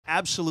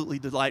absolutely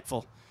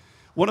delightful.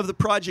 One of the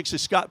projects that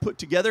Scott put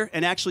together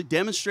and actually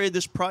demonstrated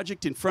this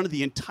project in front of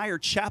the entire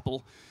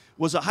chapel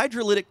was a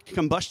hydrolytic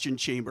combustion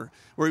chamber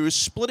where he was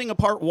splitting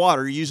apart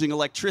water using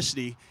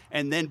electricity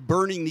and then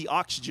burning the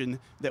oxygen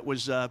that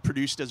was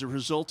produced as a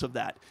result of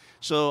that.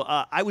 So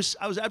I was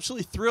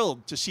absolutely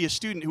thrilled to see a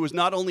student who was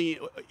not only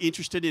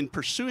interested in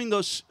pursuing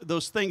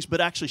those things,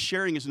 but actually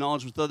sharing his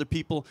knowledge with other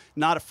people,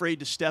 not afraid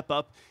to step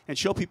up and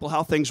show people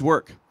how things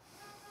work.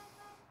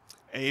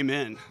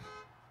 Amen.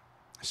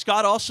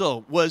 Scott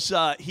also was,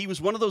 he was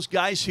one of those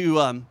guys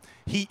who,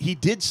 he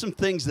did some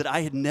things that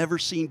I had never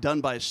seen done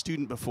by a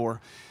student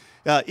before.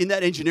 In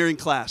that engineering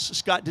class,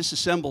 Scott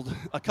disassembled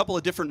a couple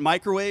of different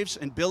microwaves,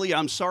 and Billy,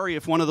 I'm sorry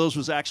if one of those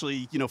was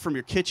actually, from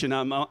your kitchen,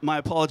 my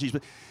apologies,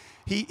 but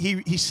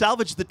he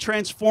salvaged the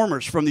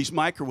transformers from these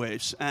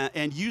microwaves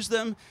and used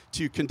them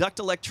to conduct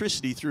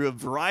electricity through a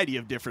variety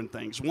of different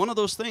things. One of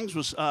those things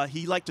was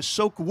he liked to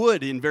soak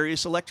wood in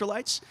various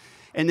electrolytes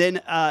and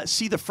then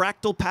see the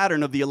fractal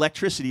pattern of the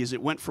electricity as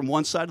it went from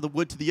one side of the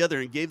wood to the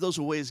other and gave those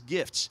away as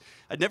gifts.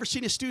 I'd never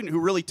seen a student who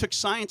really took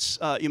science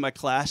in my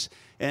class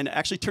and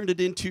actually turned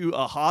it into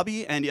a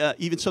hobby and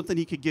even something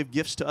he could give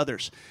gifts to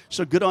others.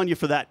 So good on you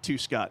for that too,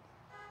 Scott.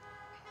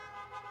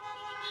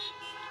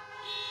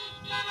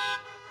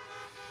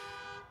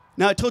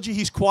 Now, I told you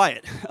he's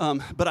quiet,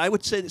 but I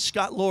would say that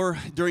Scott Lohr,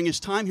 during his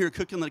time here at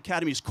Cook Inlet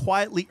Academy, has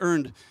quietly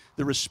earned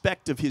the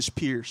respect of his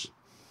peers.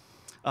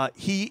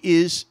 He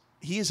is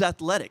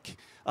athletic.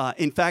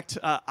 In fact,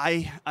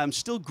 I'm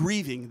still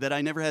grieving that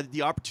I never had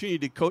the opportunity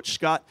to coach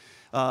Scott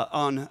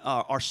on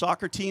our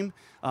soccer team,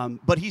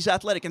 but he's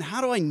athletic. And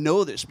how do I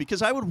know this?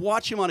 Because I would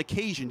watch him on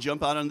occasion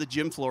jump out on the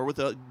gym floor with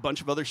a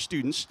bunch of other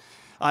students.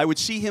 I would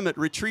see him at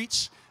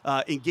retreats,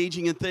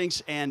 engaging in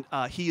things, and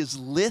he is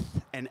lithe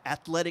and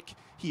athletic.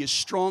 He is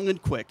strong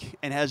and quick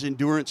and has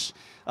endurance,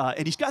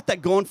 and he's got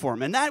that going for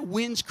him. And that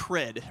wins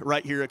cred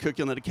right here at Cook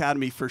Inlet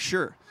Academy for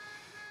sure.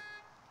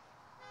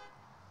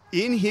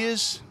 In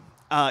his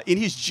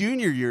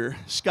junior year,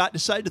 Scott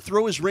decided to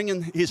throw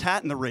his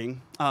hat in the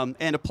ring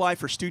and apply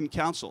for student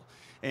council.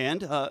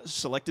 And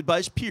selected by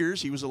his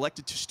peers, he was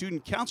elected to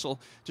student council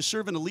to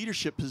serve in a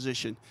leadership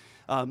position.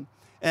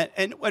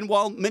 And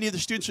while many of the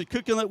students at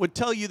Cook Inlet would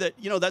tell you that,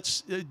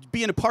 that's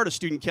being a part of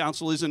student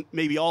council isn't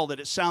maybe all that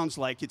it sounds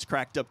like it's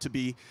cracked up to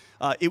be,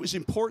 it was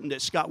important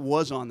that Scott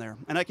was on there.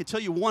 And I can tell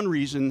you one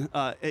reason,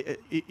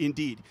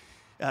 indeed.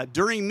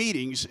 During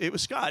meetings, it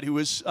was Scott who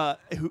was,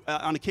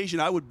 on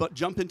occasion, I would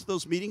jump into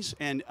those meetings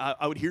and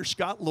I would hear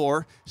Scott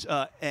Lohr,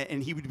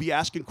 and he would be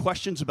asking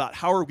questions about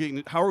how are we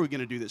going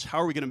to do this?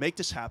 How are we going to make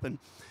this happen?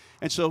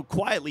 And so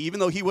quietly, even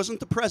though he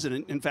wasn't the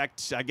president, in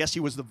fact, I guess he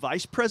was the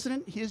vice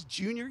president his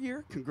junior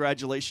year.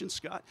 Congratulations,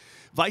 Scott.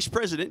 Vice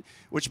president,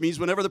 which means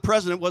whenever the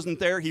president wasn't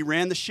there, he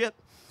ran the ship.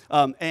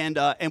 And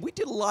we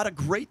did a lot of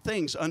great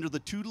things under the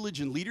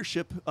tutelage and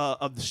leadership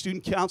of the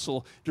student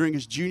council during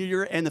his junior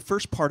year and the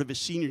first part of his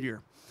senior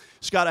year.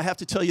 Scott, I have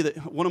to tell you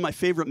that one of my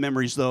favorite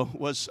memories, though,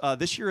 was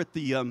this year at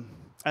the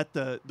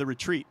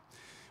retreat.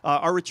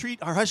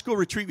 Our high school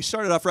retreat, we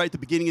started off right at the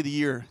beginning of the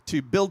year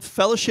to build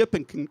fellowship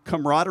and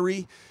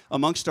camaraderie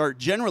amongst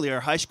generally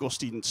our high school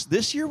students.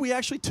 This year, we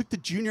actually took the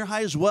junior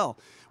high as well.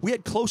 We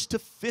had close to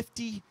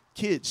 50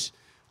 kids,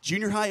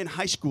 junior high and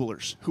high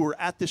schoolers, who were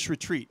at this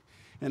retreat.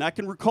 And I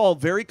can recall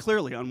very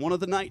clearly on one of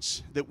the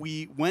nights that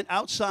we went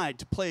outside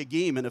to play a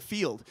game in a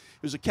field.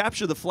 It was a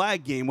capture the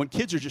flag game when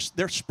kids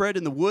they're spread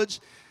in the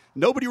woods.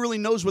 Nobody really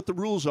knows what the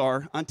rules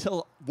are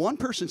until one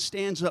person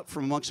stands up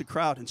from amongst the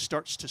crowd and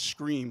starts to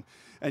scream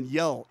and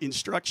yell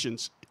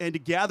instructions and to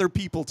gather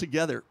people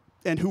together.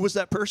 And who was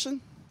that person?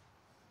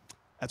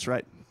 That's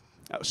right.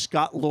 That was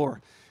Scott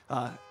Lohr.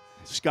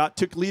 Scott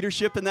took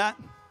leadership in that.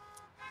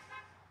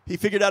 He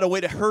figured out a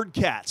way to herd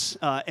cats.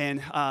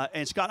 And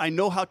Scott, I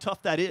know how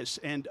tough that is.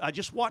 And I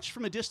just watched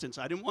from a distance.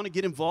 I didn't want to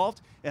get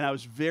involved. And I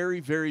was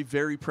very, very,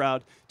 very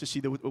proud to see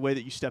the way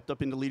that you stepped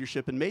up into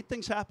leadership and made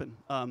things happen.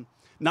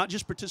 Not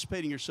just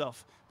participating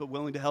yourself, but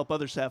willing to help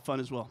others have fun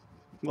as well.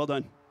 Well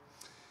done.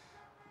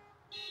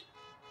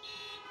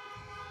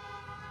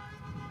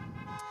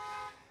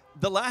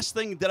 The last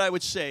thing that I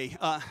would say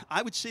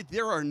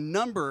there are a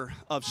number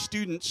of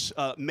students,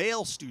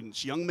 male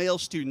students, young male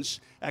students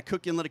at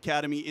Cook Inlet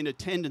Academy in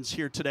attendance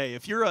here today.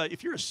 If you're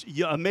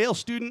a male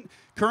student,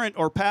 current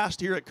or past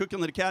here at Cook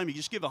Inlet Academy,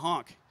 just give a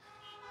honk.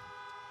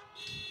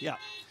 Yeah.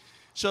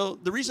 So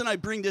the reason I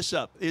bring this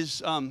up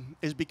is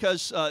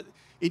because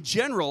in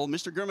general,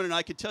 Mr. Gurman and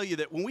I could tell you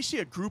that when we see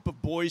a group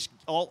of boys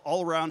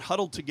all around,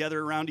 huddled together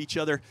around each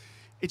other,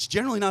 it's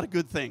generally not a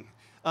good thing.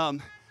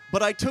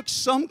 But I took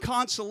some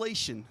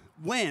consolation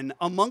when,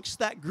 amongst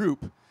that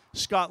group,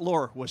 Scott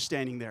Lohr was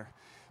standing there,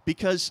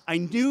 because I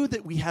knew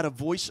that we had a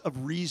voice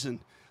of reason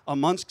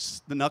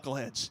amongst the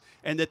knuckleheads,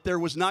 and that there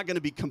was not going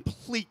to be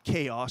complete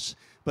chaos,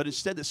 but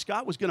instead that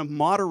Scott was going to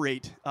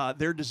moderate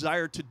their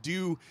desire to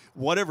do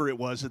whatever it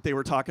was that they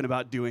were talking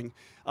about doing,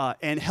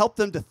 and help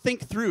them to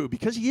think through,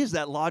 because he is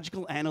that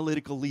logical,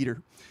 analytical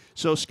leader.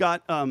 So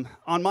Scott, on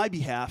my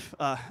behalf,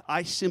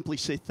 I simply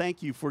say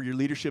thank you for your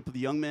leadership of the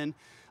young men.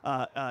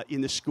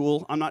 in this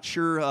school. I'm not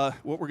sure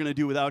what we're going to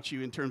do without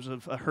you in terms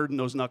of herding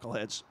those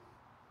knuckleheads.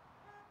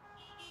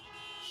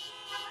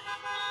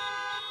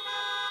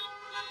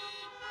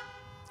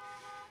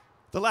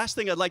 The last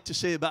thing I'd like to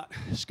say about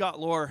Scott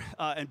Lohr,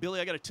 and Billy,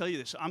 I got to tell you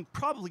this. I'm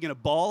probably going to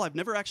bawl. I've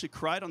never actually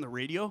cried on the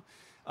radio,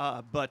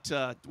 but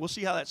we'll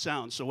see how that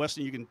sounds. So,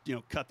 Weston, you can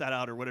cut that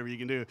out or whatever you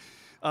can do.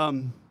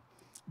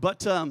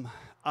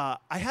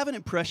 I have an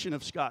impression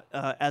of Scott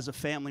as a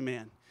family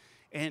man,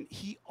 and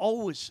he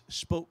always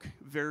spoke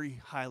very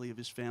highly of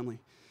his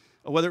family,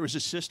 whether it was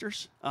his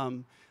sisters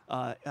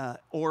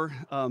or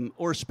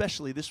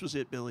especially, this was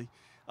it, Billy.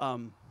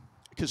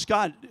 Because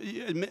Scott,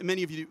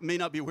 many of you may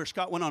not be aware,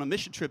 Scott went on a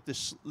mission trip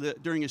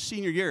during his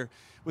senior year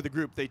with a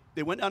group.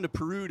 They went down to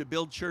Peru to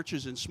build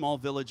churches in small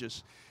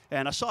villages.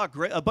 And I saw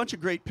a bunch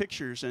of great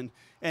pictures.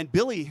 And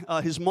Billy,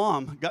 his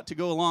mom, got to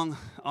go along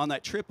on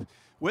that trip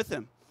with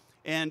him.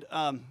 And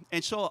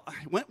so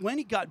when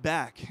he got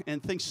back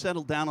and things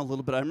settled down a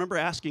little bit, I remember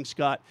asking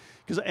Scott,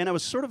 and I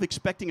was sort of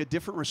expecting a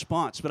different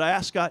response. But I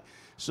asked Scott,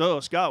 so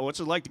Scott, what's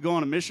it like to go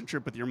on a mission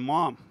trip with your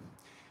mom?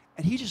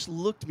 And he just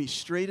looked me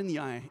straight in the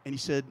eye, and he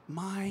said,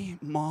 my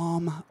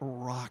mom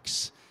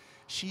rocks.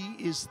 She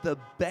is the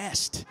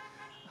best.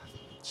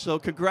 So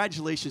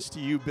congratulations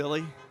to you,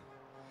 Billy.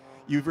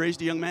 You've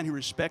raised a young man who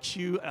respects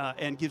you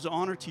and gives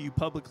honor to you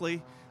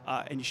publicly,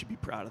 and you should be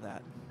proud of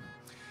that.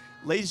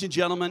 Ladies and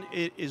gentlemen,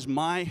 it is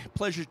my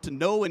pleasure to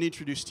know and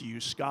introduce to you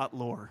Scott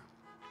Lohr.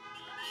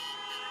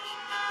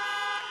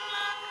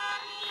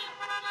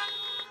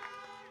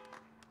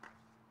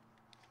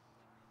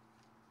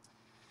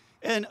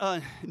 And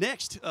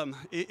next,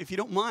 if you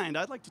don't mind,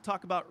 I'd like to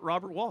talk about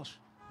Robert Walsh.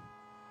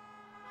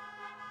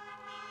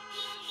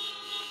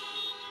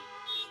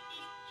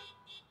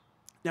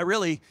 Now,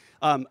 really,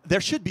 there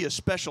should be a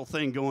special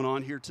thing going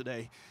on here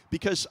today,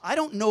 because I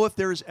don't know if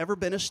there has ever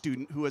been a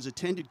student who has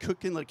attended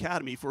Cook Inlet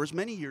Academy for as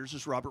many years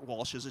as Robert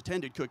Walsh has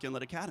attended Cook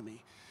Inlet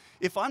Academy.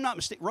 If I'm not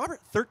mistaken,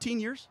 Robert,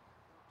 13 years?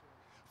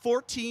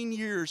 14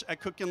 years at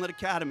Cook Inlet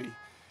Academy.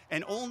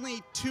 And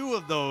only 2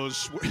 of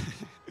those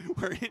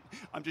were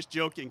I'm just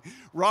joking.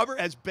 Robert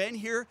has been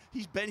here.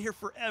 He's been here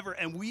forever,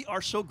 and we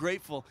are so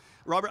grateful.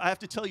 Robert, I have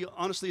to tell you,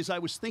 honestly, as I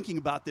was thinking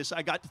about this,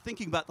 I got to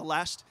thinking about the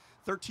last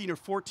 13 or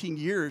 14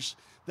 years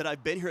that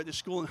I've been here at this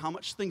school and how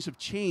much things have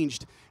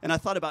changed. And I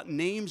thought about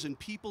names and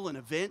people and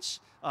events.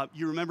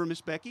 You remember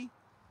Miss Becky?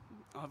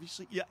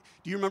 Obviously. Yeah.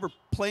 Do you remember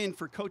playing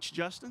for Coach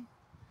Justin?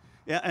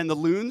 Yeah, and the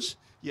Loons?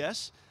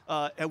 Yes.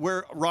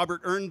 Where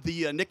Robert earned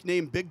the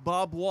nickname Big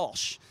Bob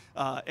Walsh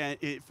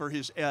for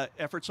his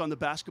efforts on the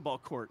basketball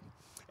court.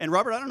 And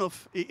Robert, I don't know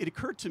if it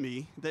occurred to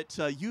me that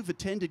you've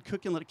attended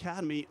Cook Inlet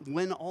Academy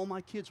when all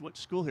my kids went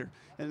to school here.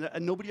 And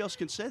nobody else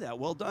can say that.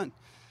 Well done.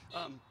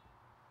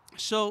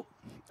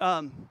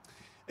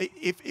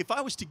 If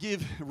I was to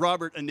give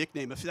Robert a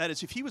nickname,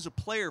 if he was a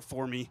player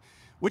for me,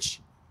 which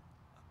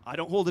I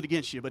don't hold it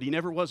against you, but he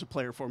never was a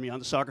player for me on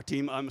the soccer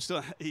team.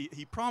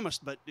 He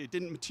promised, but it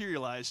didn't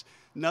materialize.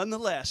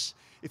 Nonetheless,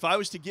 if I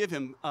was to give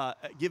him a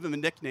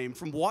nickname,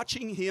 from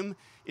watching him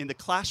in the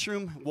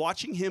classroom,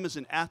 watching him as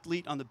an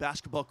athlete on the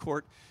basketball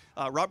court,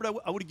 Robert,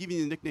 I would have given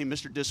you the nickname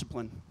Mr.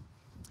 Discipline.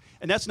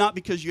 And that's not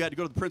because you had to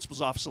go to the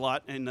principal's office a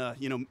lot and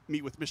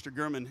meet with Mr.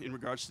 Gurman in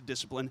regards to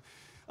discipline,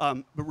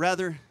 but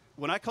rather,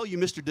 when I call you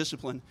Mr.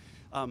 Discipline,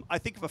 I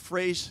think of a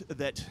phrase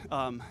that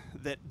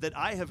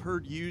I have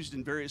heard used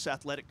in various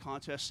athletic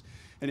contests.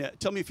 And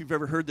tell me if you've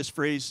ever heard this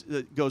phrase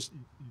that goes,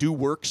 "Do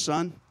work,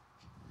 son."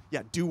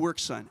 Yeah, "Do work,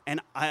 son." And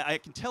I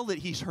can tell that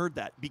he's heard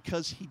that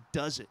because he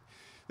does it.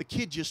 The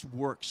kid just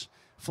works,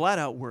 flat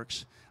out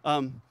works.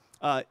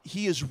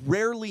 He is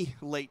rarely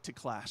late to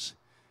class.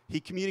 He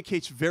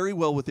communicates very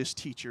well with his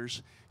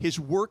teachers. His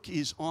work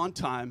is on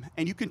time,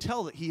 and you can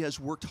tell that he has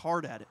worked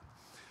hard at it.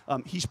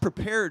 He's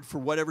prepared for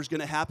whatever's going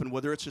to happen,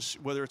 whether it's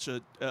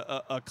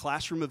a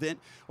classroom event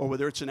or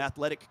whether it's an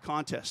athletic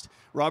contest.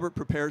 Robert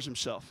prepares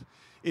himself.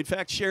 In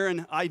fact,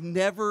 Sharon, I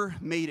never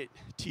made it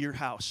to your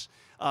house.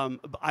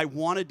 I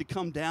wanted to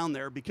come down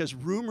there because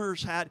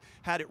rumors had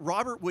it.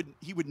 Robert would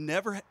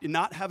never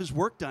not have his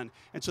work done,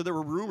 and so there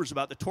were rumors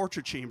about the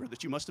torture chamber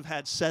that you must have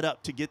had set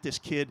up to get this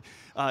kid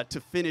to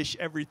finish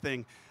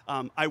everything.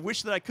 I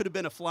wish that I could have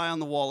been a fly on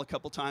the wall a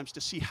couple times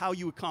to see how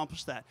you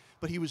accomplished that,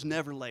 but he was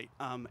never late,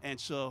 and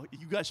so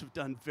you guys have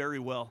done very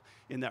well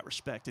in that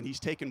respect, and he's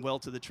taken well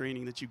to the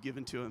training that you've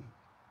given to him.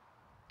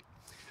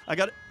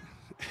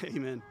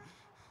 Amen.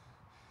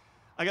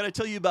 I got to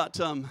tell you about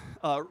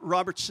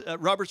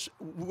Robert's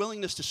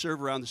willingness to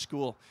serve around the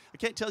school. I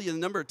can't tell you the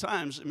number of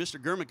times,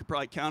 Mr. Gurman could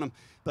probably count them,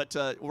 but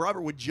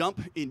Robert would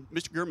jump in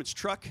Mr. Gurman's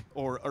truck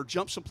or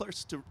jump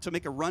someplace to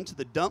make a run to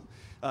the dump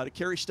to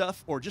carry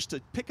stuff or just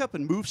to pick up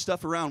and move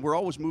stuff around. We're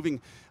always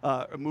moving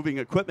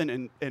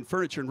equipment and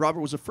furniture, and Robert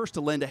was the first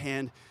to lend a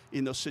hand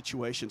in those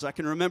situations. I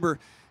can remember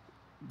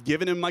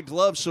giving him my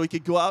gloves so he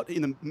could go out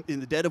in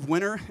the dead of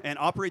winter and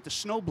operate the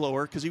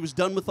snowblower because he was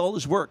done with all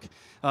his work.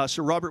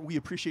 So, Robert, we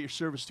appreciate your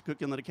service to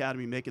Cook Inlet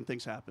Academy, making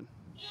things happen.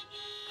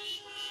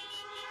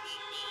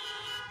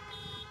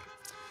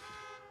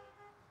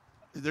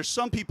 there's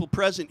some people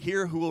present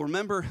here who will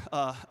remember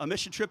a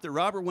mission trip that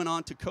Robert went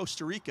on to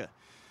Costa Rica.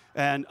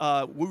 And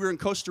we were in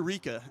Costa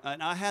Rica,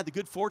 and I had the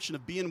good fortune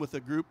of being with a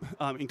group,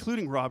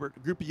 including Robert, a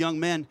group of young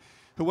men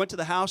who went to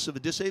the house of a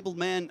disabled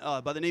man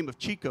by the name of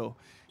Chico.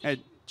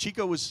 And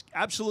Chico was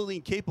absolutely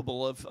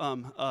incapable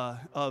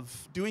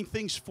of doing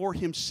things for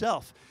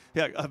himself. He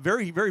had a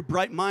very, very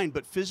bright mind,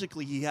 but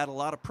physically he had a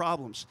lot of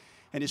problems.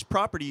 And his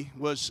property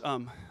was,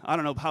 I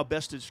don't know how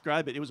best to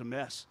describe it, it was a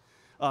mess.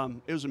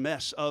 It was a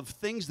mess of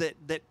things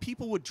that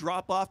people would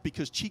drop off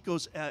because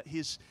Chico's,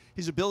 his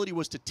ability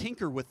was to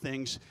tinker with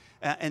things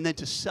and then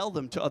to sell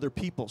them to other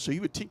people. So he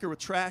would tinker with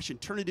trash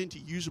and turn it into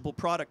usable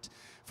product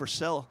for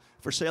sale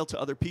to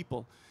other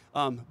people.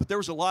 But there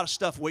was a lot of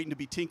stuff waiting to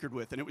be tinkered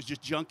with, and it was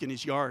just junk in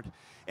his yard.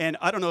 And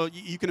I don't know,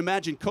 you can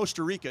imagine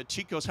Costa Rica.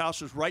 Chico's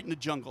house was right in the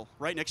jungle,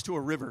 right next to a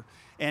river.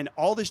 And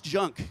all this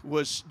junk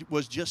was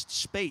just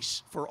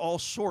space for all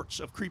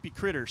sorts of creepy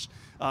critters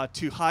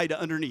to hide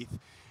underneath.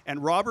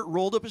 And Robert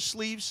rolled up his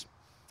sleeves,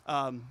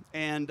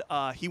 and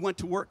he went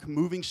to work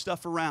moving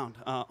stuff around.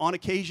 On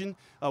occasion,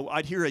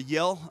 I'd hear a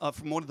yell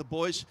from one of the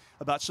boys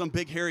about some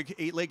big, hairy,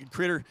 eight-legged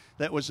critter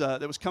that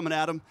was coming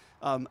at him.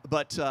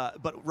 But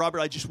Robert,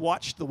 I just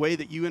watched the way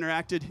that you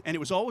interacted, and it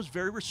was always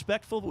very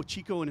respectful with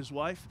Chico and his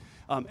wife.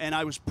 And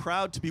I was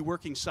proud to be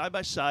working side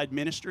by side,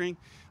 ministering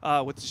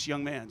with this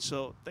young man.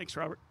 So thanks,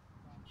 Robert.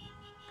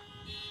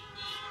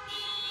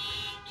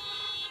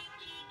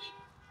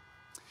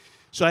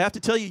 So I have to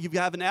tell you, you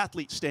have an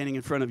athlete standing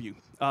in front of you.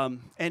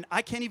 And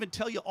I can't even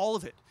tell you all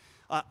of it.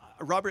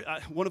 Robert,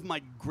 one of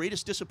my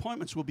greatest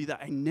disappointments will be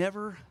that I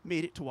never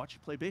made it to watch you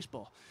play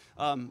baseball.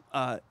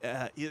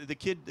 The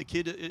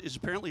kid is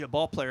apparently a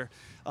ball player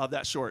of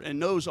that sort and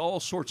knows all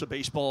sorts of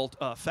baseball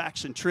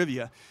facts and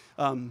trivia.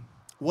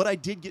 What I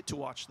did get to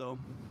watch, though,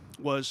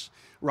 was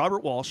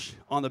Robert Walsh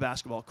on the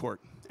basketball court.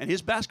 And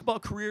his basketball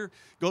career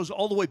goes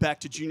all the way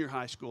back to junior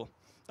high school.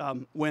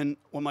 When,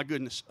 oh my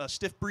goodness, a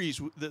stiff breeze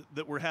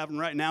that we're having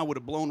right now would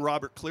have blown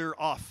Robert clear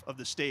off of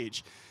the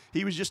stage.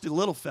 He was just a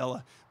little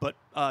fella, but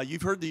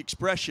you've heard the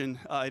expression,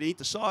 it ain't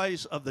the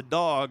size of the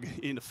dog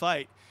in the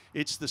fight,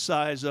 it's the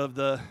size of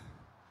the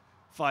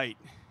fight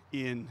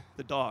in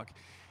the dog.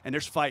 And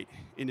there's fight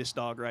in this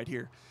dog right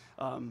here.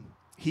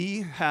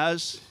 He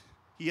has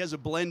a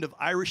blend of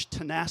Irish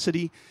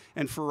tenacity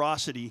and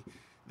ferocity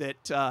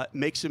that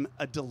makes him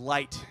a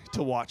delight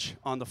to watch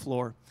on the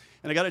floor.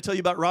 And I got to tell you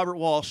about Robert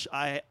Walsh.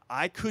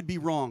 I could be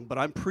wrong, but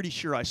I'm pretty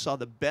sure I saw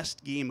the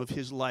best game of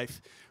his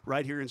life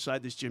right here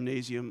inside this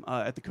gymnasium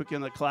at the Cook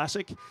Inlet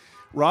Classic.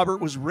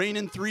 Robert was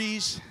raining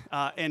threes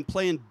and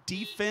playing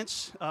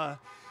defense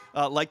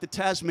like the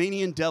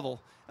Tasmanian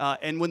devil.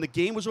 And when the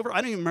game was over, I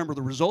don't even remember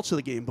the results of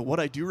the game, but what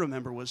I do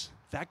remember was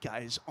that guy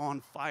is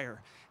on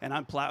fire. And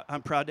I'm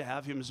proud to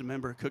have him as a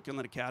member of Cook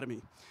Inlet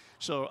Academy.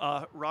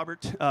 So,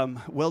 Robert,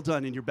 well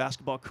done in your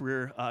basketball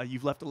career.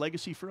 You've left a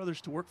legacy for others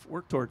to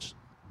work towards.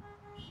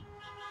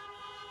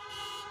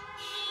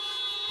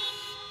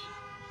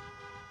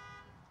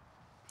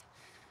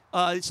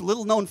 It's a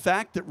little-known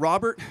fact that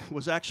Robert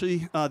was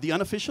actually the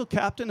unofficial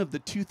captain of the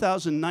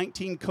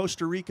 2019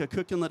 Costa Rica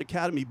Cook Inlet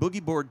Academy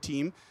Boogie Board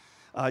team.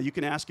 You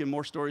can ask him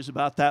more stories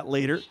about that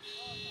later.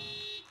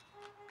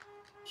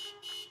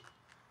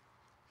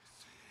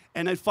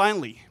 And then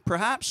finally,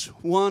 perhaps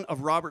one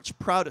of Robert's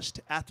proudest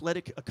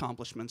athletic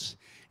accomplishments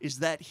is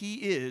that he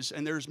is,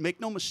 and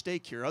make no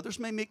mistake here, others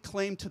may make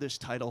claim to this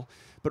title,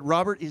 but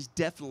Robert is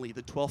definitely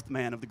the 12th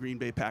man of the Green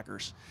Bay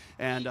Packers.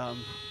 And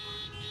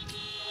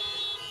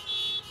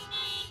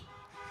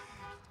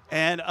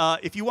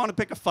if you want to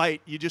pick a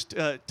fight, you just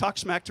talk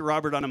smack to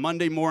Robert on a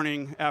Monday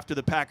morning after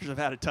the Packers have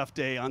had a tough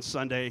day on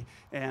Sunday,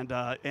 and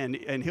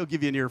he'll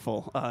give you an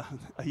earful.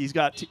 He's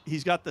got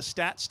the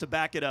stats to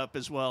back it up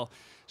as well.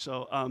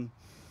 So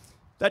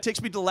that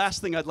takes me to the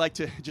last thing I'd like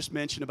to just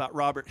mention about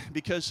Robert,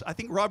 because I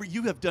think, Robert,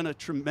 you have done a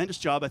tremendous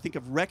job, I think,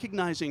 of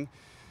recognizing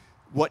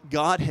what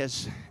God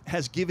has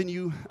given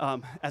you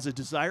as a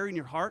desire in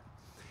your heart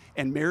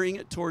and marrying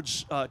it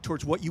towards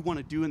what you want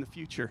to do in the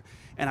future.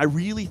 And I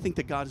really think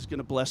that God is going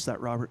to bless that,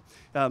 Robert.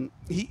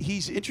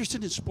 He's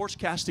interested in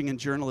sportscasting and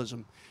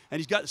journalism, and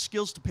he's got the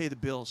skills to pay the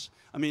bills.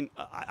 I mean,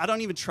 I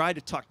don't even try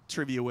to talk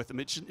trivia with him.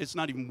 It's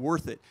not even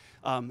worth it.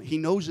 He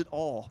knows it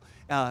all,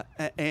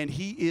 and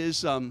he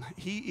is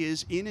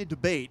in a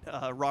debate,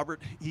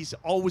 Robert. He's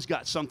always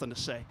got something to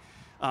say.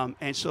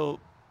 And so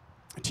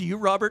to you,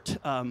 Robert,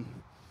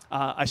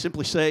 I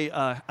simply say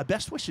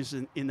best wishes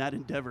in that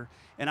endeavor.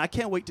 And I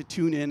can't wait to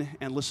tune in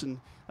and listen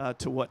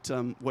to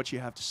what you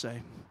have to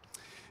say.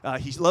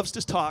 He loves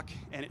to talk,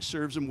 and it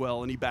serves him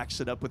well, and he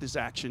backs it up with his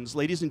actions.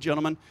 Ladies and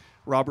gentlemen,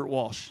 Robert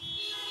Walsh.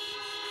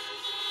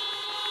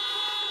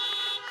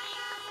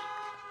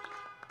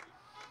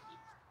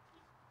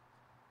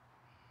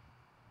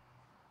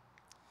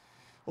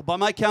 Well, by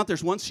my count,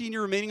 there's one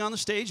senior remaining on the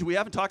stage we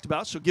haven't talked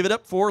about, so give it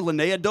up for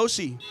Linnea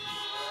Dosey.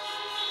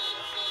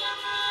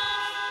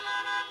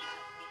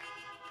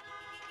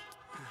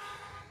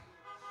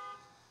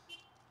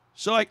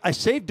 So I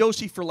saved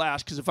Dosey for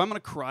last because if I'm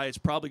going to cry, it's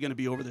probably going to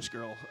be over this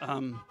girl.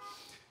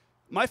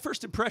 My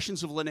first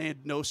impressions of Linnea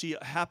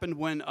Dosi happened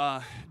when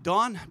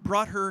Dawn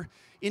brought her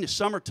into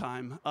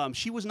summertime.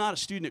 She was not a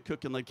student at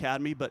Cook Inlet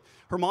Academy, but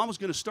her mom was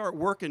going to start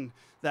working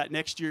that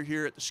next year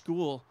here at the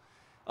school.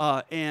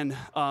 And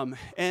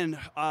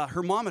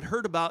her mom had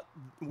heard about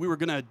we were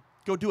going to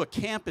go do a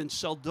camp in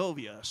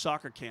Seldovia, a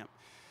soccer camp.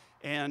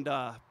 And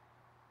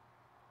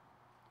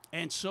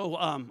so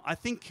I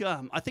think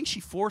she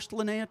forced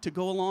Linnea to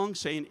go along,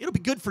 saying, "It'll be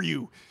good for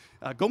you.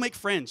 Go make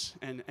friends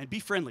and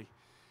be friendly."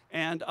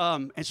 And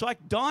so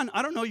Dawn,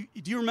 I don't know,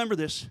 do you remember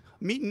this?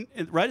 Meeting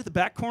right at the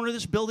back corner of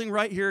this building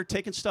right here,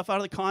 taking stuff out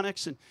of the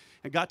Connex, and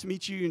got to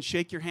meet you and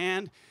shake your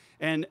hand.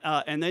 And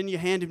then you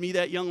handed me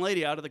that young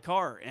lady out of the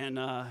car.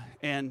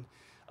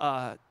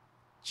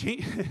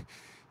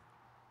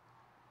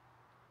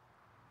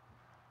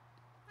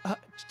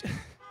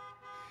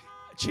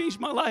 Changed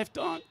my life,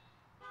 Dawn.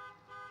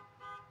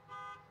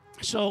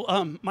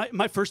 So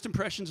my first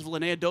impressions of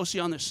Linnea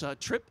Dosi on this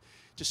trip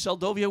to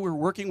Seldovia, we were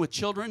working with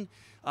children,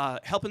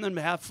 helping them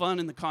to have fun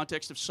in the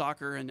context of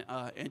soccer, and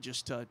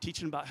just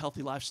teaching about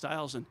healthy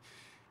lifestyles, and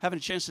having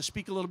a chance to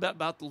speak a little bit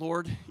about the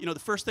Lord. You know, the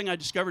first thing I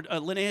discovered,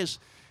 Linnea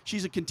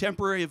she's a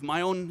contemporary of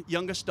my own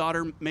youngest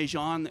daughter,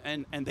 Mejan,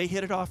 and they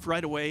hit it off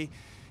right away,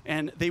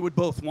 and they would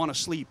both want to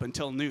sleep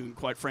until noon,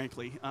 quite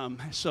frankly.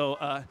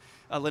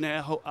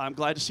 Linnea, I'm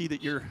glad to see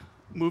that you're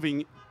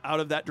moving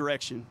out of that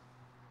direction.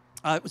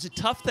 It was a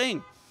tough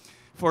thing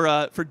for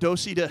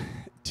Dosi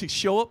to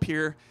show up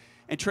here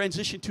and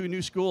transition to a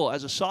new school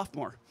as a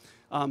sophomore.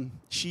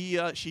 She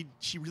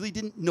really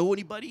didn't know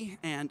anybody,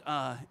 and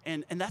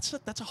that's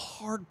a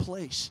hard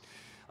place.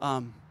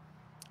 But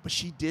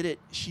she did it.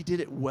 She did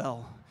it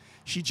well.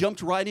 She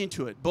jumped right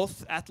into it,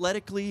 both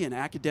athletically and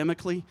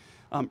academically,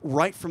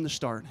 right from the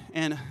start.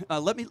 And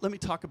let me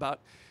talk about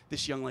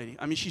this young lady.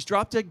 I mean, she's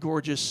drop dead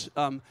gorgeous,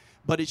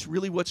 but it's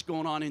really what's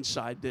going on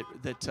inside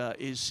that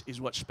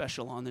is what's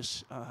special on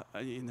this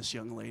in this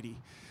young lady.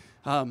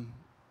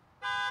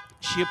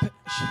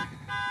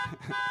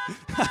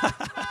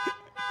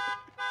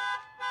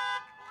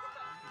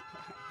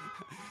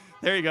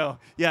 There you go.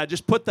 Yeah,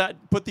 just put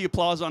the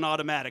applause on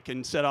automatic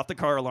and set off the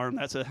car alarm.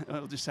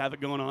 I'll just have it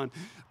going on.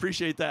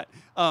 Appreciate that.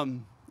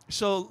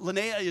 So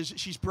Linnea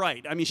she's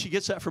bright. I mean, she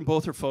gets that from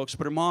both her folks,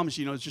 but her mom is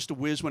just a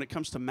whiz when it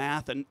comes to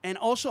math, and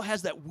also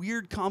has that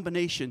weird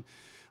combination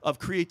of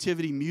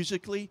creativity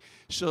musically.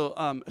 So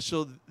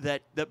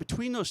that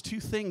between those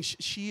two things,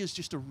 she is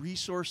just a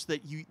resource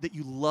that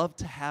you love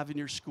to have in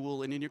your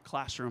school and in your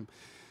classroom.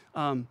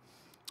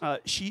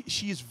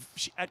 She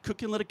at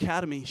Cook Inlet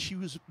Academy. She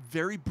was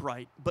very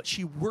bright, but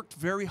she worked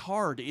very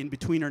hard in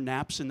between her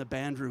naps in the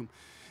band room,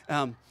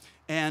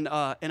 and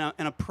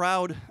I'm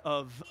proud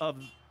of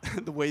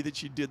the way that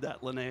she did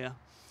that, Linnea.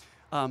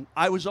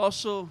 I was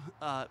also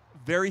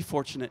very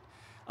fortunate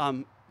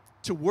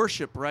to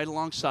worship right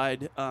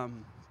alongside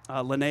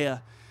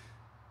Linnea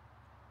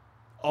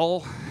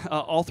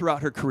all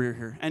throughout her career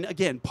here. And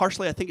again,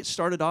 partially I think it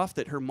started off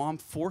that her mom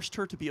forced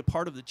her to be a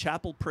part of the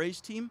chapel praise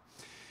team.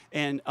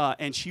 And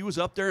she was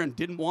up there and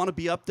didn't want to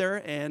be up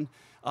there, and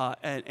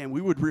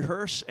we would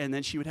rehearse, and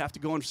then she would have to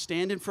go and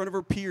stand in front of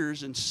her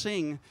peers and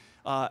sing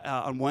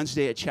on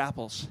Wednesday at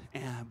chapels.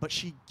 But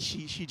she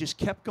just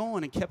kept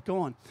going and kept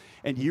going,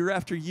 and year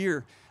after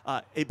year,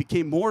 it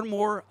became more and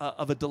more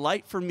of a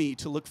delight for me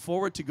to look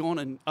forward to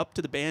going up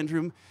to the band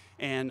room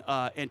and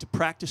to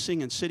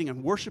practicing and sitting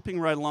and worshiping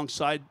right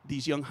alongside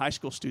these young high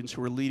school students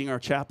who were leading our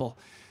chapel.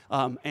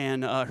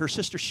 Her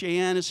sister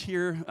Cheyenne is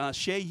here.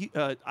 Shay,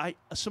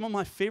 some of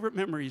my favorite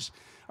memories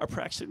are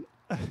practicing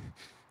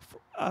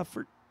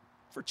for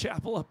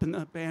chapel up in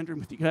the band room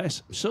with you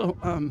guys. So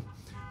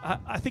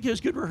I think it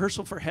was good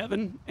rehearsal for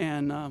heaven,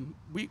 and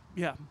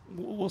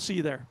we'll see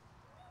you there.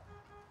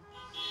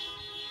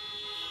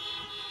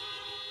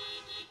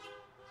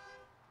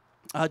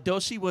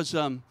 Dosi was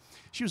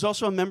she was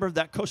also a member of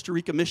that Costa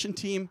Rica mission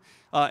team,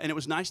 and it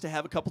was nice to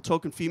have a couple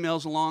token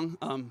females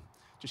along.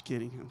 Just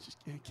kidding. I'm just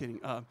kidding.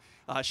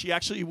 She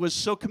actually was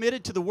so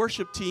committed to the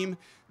worship team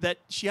that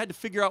she had to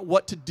figure out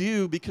what to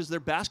do because their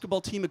basketball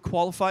team had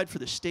qualified for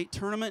the state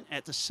tournament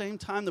at the same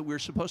time that we were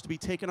supposed to be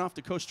taken off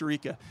to Costa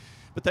Rica.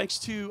 But thanks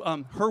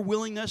to her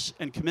willingness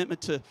and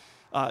commitment to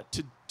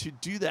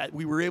do that,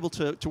 we were able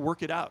to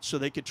work it out so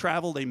they could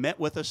travel. They met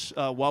with us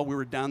while we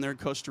were down there in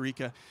Costa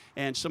Rica,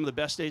 and some of the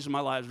best days of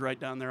my life right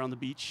down there on the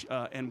beach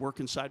and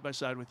working side by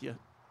side with you.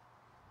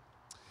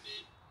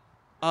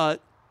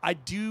 I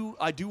do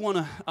want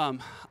to.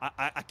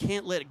 I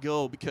can't let it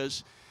go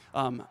because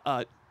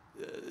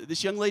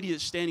this young lady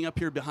that's standing up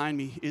here behind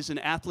me is an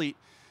athlete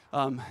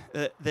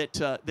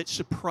that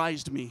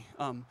surprised me.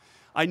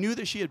 I knew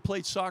that she had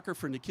played soccer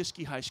for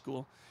Nikiski High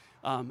School,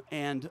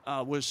 and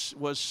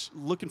was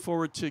looking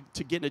forward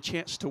to getting a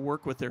chance to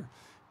work with her.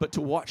 But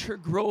to watch her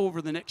grow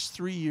over the next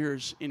 3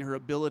 years in her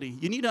ability,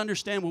 you need to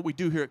understand what we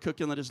do here at Cook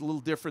Inlet is a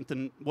little different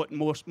than what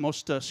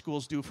most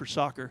schools do for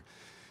soccer.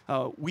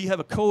 We have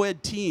a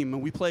co-ed team,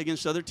 and we play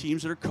against other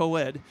teams that are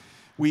co-ed,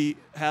 we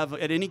have,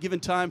 at any given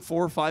time,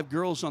 4 or 5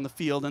 girls on the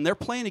field, and they're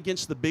playing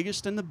against the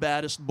biggest and the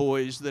baddest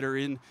boys that are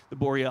in the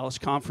Borealis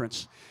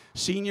Conference.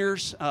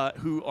 Seniors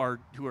who are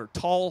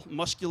tall,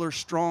 muscular,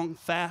 strong,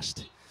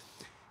 fast,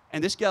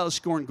 and this gal is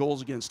scoring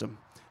goals against them.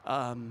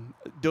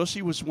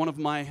 Dosi was one of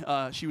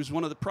she was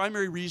one of the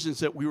primary reasons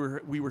that we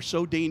were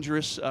so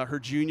dangerous her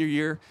junior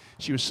year.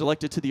 She was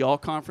selected to the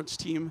all-conference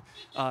team,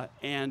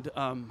 and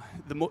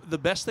the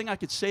best thing I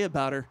could say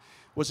about her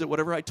was that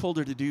whatever I told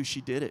her to do,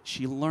 she did it.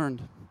 She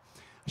learned.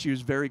 She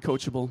was very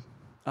coachable,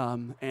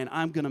 and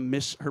I'm going to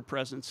miss her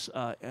presence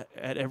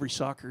at every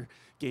soccer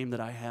game that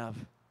I have.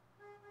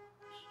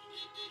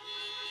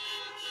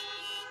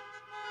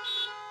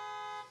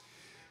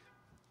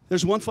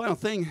 There's one final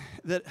thing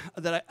that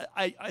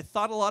I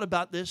thought a lot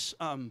about this,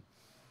 and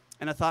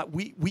I thought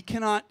we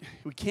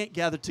can't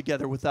gather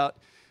together without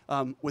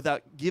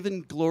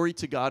giving glory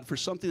to God for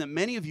something that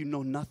many of you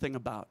know nothing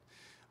about.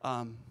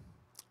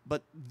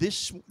 But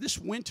this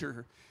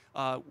winter,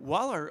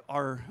 while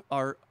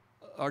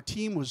our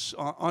team was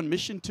on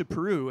mission to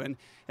Peru, and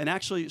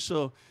actually,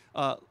 so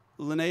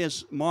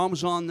Linnea's mom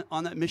was on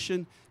that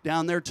mission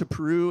down there to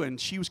Peru, and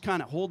she was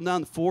kind of holding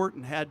down the fort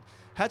and had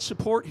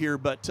support here,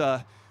 but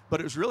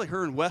it was really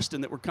her and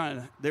Weston that were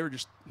they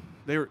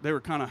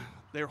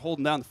were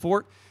holding down the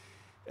fort,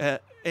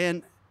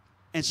 and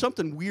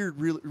something weird,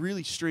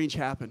 really strange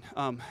happened.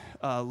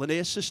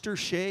 Linnea's sister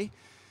Shay,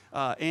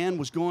 Ann,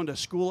 was going to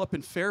school up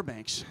in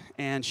Fairbanks,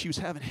 and she was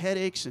having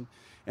headaches and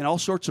all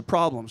sorts of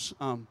problems.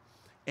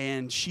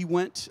 And she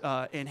went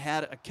and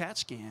had a CAT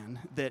scan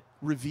that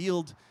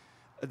revealed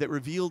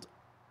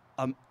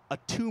a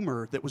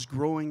tumor that was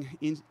growing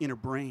in her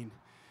brain.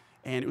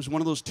 And it was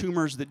one of those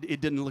tumors that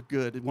it didn't look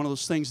good. One of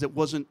those things that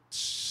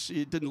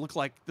it didn't look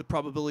like the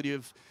probability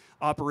of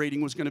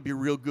operating was going to be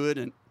real good.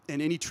 And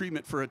any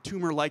treatment for a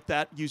tumor like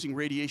that using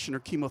radiation or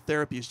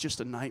chemotherapy is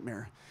just a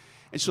nightmare.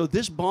 And so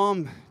this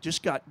bomb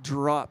just got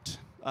dropped.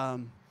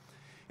 And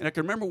I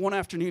can remember one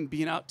afternoon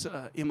being out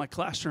in my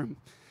classroom.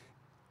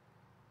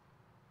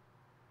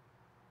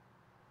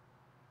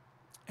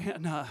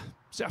 And it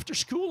was after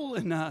school,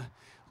 and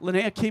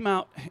Linnea came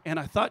out, and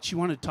I thought she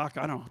wanted to talk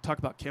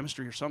about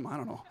chemistry or something, I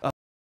don't know.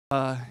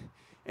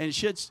 And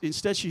she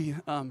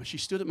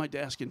stood at my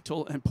desk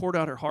and poured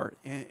out her heart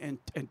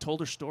and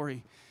told her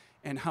story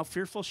and how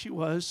fearful she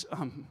was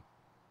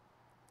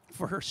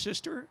for her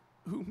sister,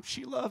 whom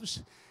she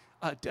loves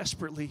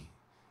desperately,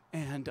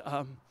 and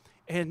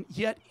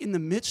yet in the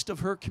midst of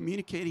her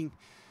communicating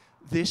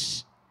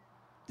this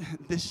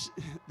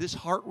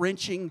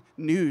heart-wrenching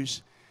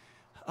news,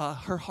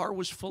 her heart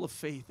was full of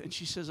faith, and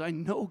she says, "I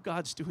know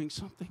God's doing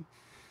something.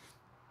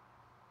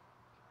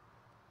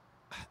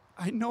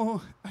 I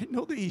know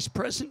that He's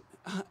present,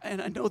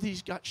 and I know that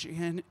He's got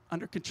Cheyenne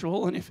under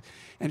control. And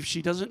if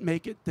she doesn't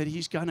make it, that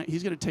He's gonna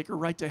take her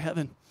right to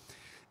heaven."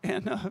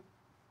 And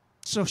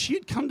so she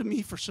had come to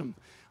me for some,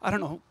 I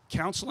don't know,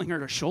 counseling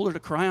or a shoulder to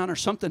cry on or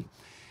something.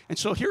 And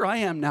so here I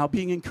am now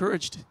being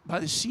encouraged by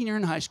the senior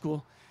in high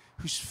school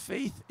whose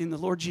faith in the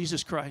Lord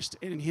Jesus Christ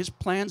and in His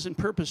plans and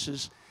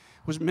purposes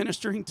was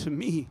ministering to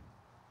me.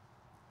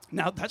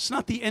 Now, that's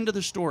not the end of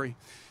the story,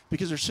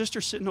 because her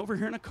sister's sitting over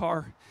here in a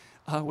car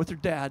with her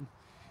dad,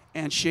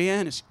 and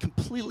Cheyenne is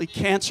completely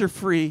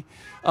cancer-free.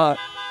 And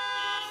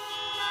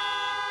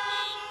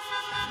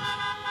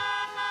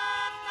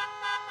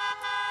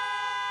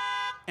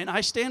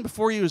I stand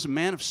before you as a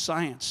man of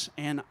science,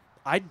 and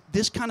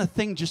this kind of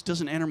thing just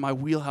doesn't enter my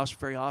wheelhouse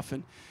very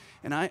often.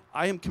 And I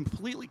am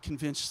completely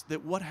convinced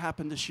that what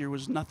happened this year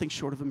was nothing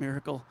short of a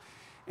miracle.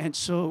 And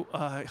so,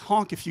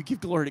 honk if you give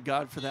glory to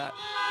God for that.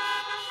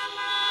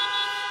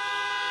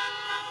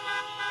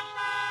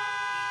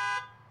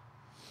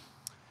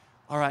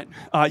 All right,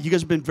 you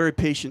guys have been very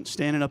patient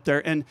standing up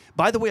there. And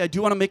by the way, I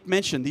do want to make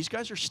mention, these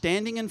guys are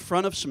standing in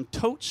front of some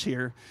totes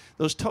here.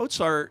 Those totes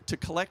are to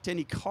collect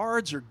any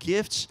cards or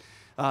gifts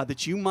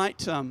that you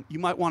might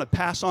want to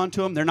pass on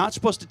to them. They're not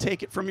supposed to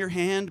take it from your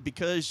hand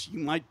because you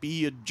might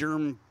be a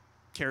germ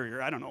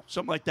carrier. I don't know,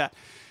 something like that.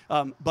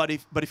 But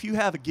if you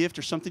have a gift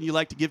or something you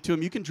like to give to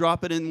them, you can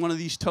drop it in one of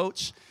these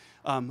totes,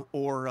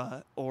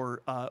 or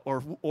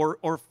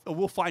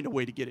we'll find a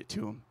way to get it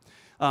to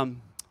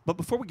them. But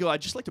before we go,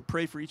 I'd just like to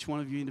pray for each one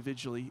of you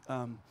individually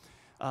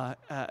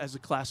as a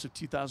class of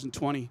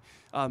 2020,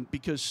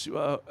 because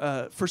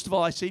first of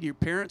all, I say to your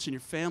parents and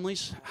your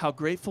families how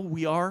grateful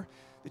we are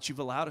that you've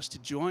allowed us to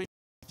join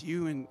with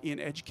you in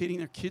educating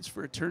their kids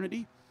for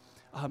eternity.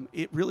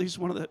 It really is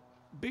one of the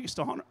biggest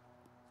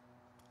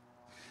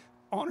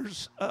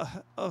honors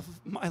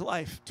of my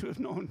life to have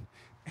known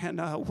and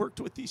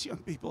worked with these young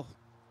people.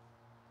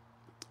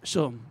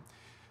 So,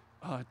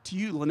 to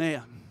you,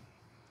 Linnea,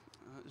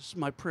 this is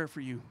my prayer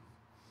for you.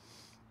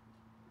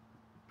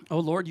 Oh,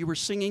 Lord, you were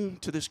singing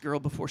to this girl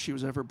before she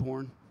was ever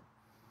born.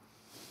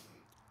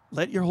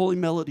 Let your holy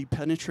melody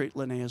penetrate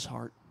Linnea's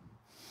heart.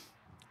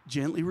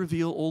 Gently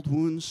reveal old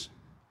wounds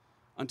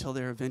until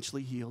they're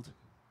eventually healed.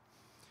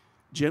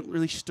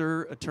 Gently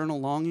stir eternal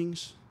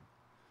longings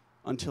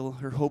until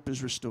her hope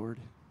is restored.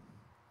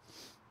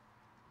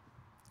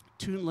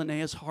 Tune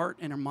Linnea's heart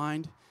and her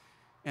mind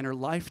and her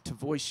life to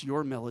voice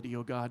your melody,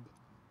 O God.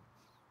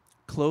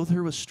 Clothe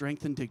her with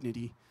strength and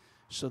dignity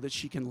so that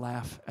she can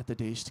laugh at the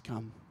days to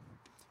come.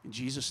 In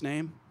Jesus'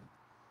 name,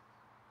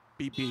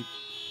 beep, beep.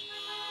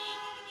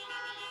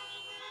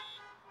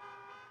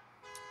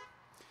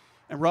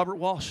 And Robert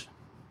Walsh.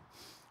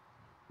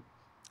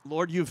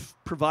 Lord, you've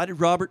provided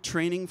Robert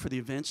training for the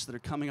events that are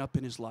coming up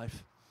in his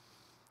life.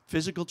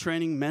 Physical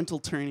training, mental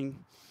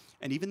training,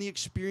 and even the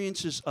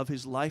experiences of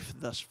his life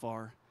thus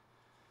far.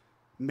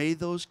 May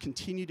those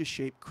continue to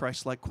shape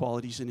Christ-like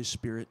qualities in his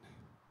spirit.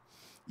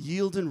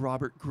 Yield in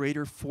Robert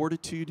greater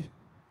fortitude,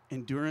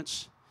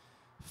 endurance,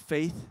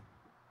 faith,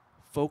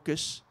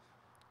 focus,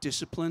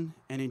 discipline,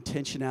 and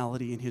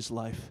intentionality in his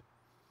life.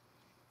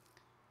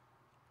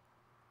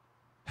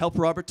 Help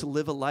Robert to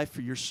live a life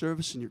for your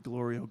service and your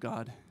glory, O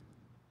God.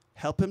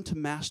 Help him to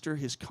master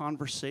his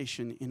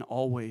conversation in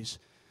all ways,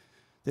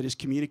 that his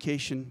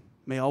communication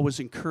may always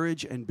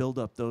encourage and build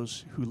up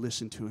those who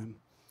listen to him.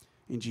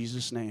 In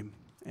Jesus' name,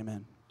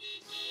 amen.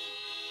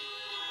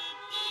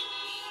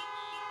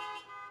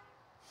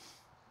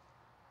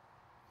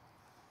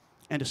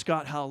 And to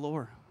Scott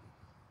Howlor,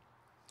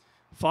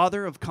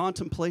 father of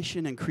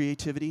contemplation and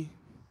creativity,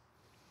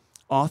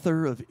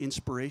 author of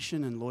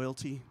inspiration and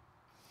loyalty,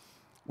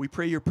 we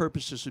pray your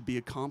purposes would be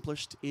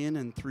accomplished in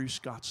and through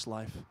Scott's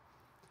life,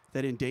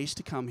 that in days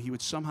to come he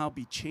would somehow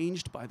be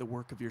changed by the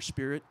work of your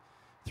Spirit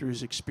through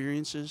his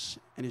experiences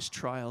and his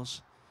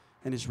trials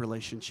and his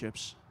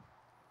relationships.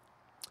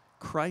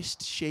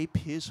 Christ shape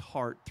his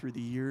heart through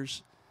the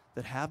years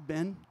that have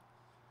been,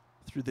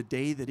 through the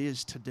day that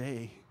is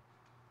today,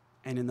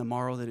 and in the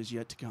morrow that is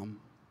yet to come.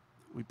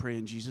 We pray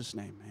in Jesus'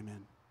 name,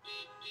 amen.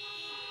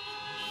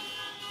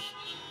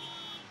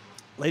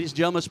 Ladies and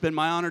gentlemen, it's been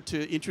my honor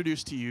to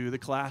introduce to you the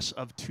class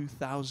of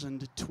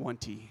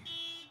 2020.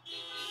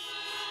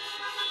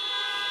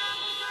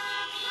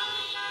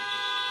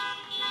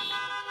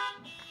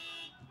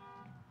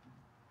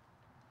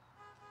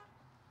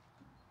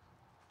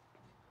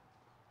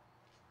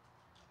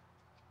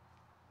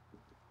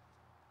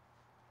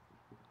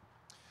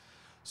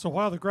 So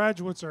while the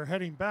graduates are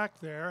heading back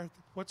there,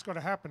 what's going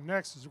to happen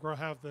next is we're going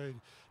to have the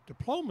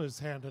diplomas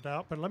handed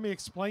out. But let me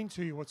explain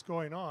to you what's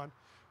going on.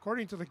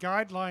 According to the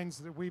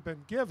guidelines that we've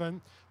been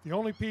given, the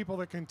only people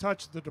that can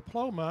touch the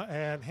diploma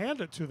and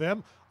hand it to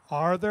them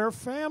are their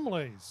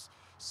families.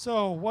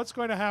 So what's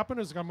going to happen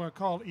is I'm going to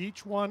call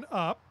each one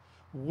up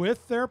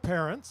with their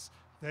parents.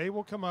 They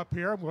will come up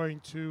here. I'm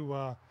going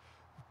to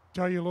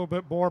tell you a little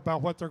bit more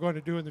about what they're going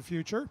to do in the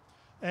future.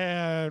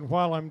 And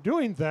while I'm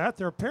doing that,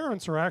 their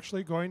parents are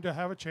actually going to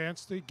have a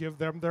chance to give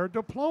them their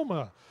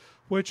diploma,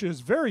 which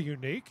is very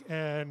unique.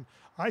 And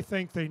I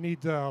think they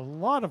need a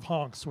lot of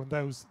honks when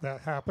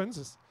that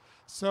happens.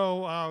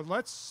 So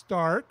let's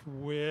start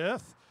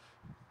with,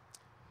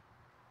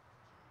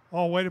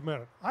 oh, wait a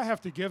minute. I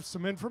have to give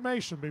some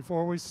information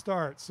before we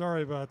start.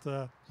 Sorry about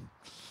that.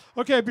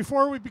 Okay,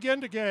 before we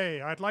begin today,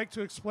 I'd like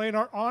to explain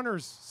our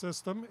honors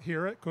system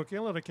here at Cook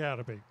Inlet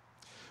Academy.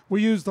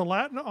 We use the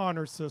Latin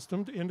honor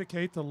system to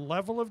indicate the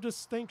level of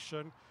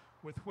distinction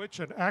with which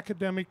an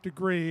academic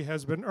degree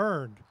has been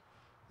earned.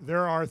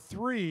 There are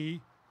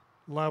 3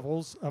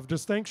 levels of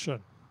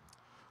distinction.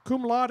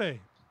 Cum laude,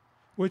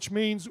 which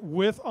means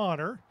with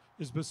honor,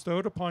 is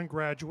bestowed upon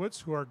graduates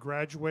who are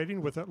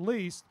graduating with at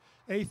least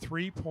a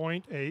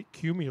 3.8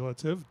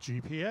 cumulative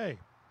GPA.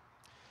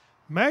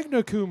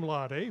 Magna cum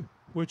laude,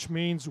 which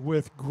means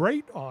with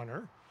great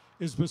honor,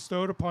 is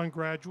bestowed upon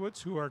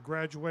graduates who are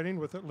graduating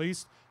with at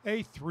least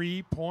a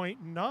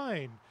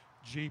 3.9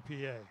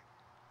 GPA.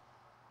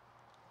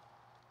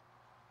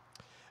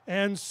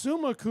 And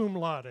summa cum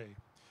laude,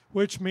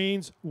 which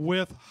means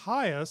with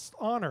highest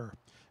honor,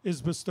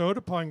 is bestowed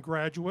upon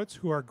graduates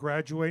who are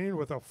graduating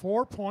with a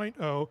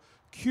 4.0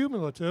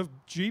 cumulative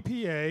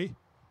GPA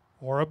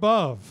or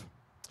above.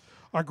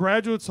 Our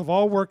graduates have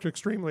all worked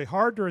extremely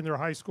hard during their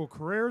high school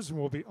careers and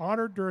will be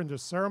honored during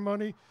this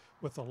ceremony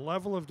with the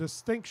level of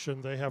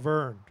distinction they have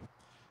earned.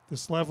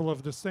 This level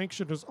of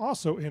distinction is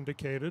also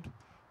indicated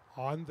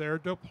on their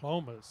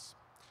diplomas.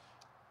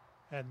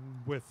 And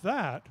with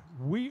that,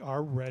 we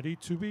are ready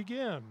to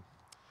begin.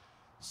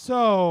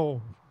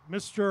 So,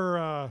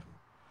 Mr.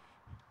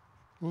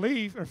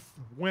 Lee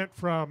went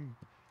from,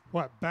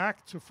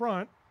 back to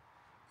front.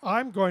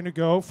 I'm going to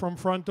go from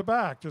front to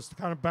back, just to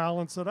kind of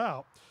balance it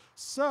out.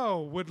 So,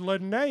 would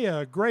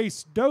Linnea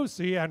Grace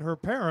Dosey and her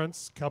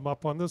parents come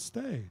up on the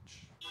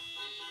stage?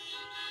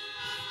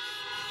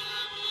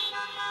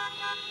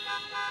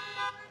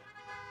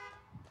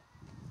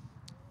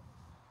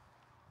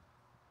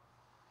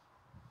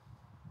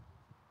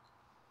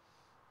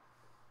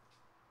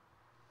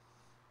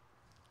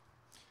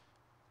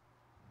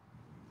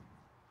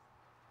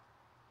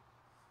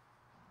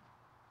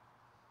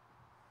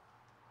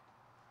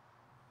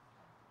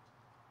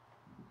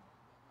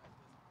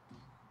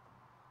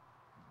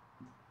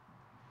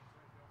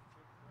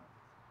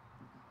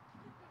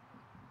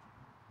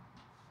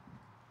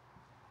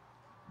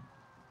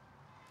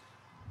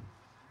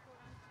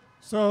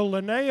 So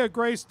Linnea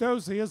Grace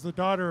Dosey is the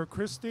daughter of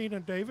Christine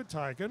and David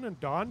Tigan and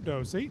Don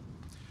Dosey.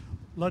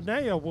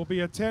 Linnea will be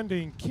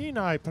attending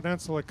Kenai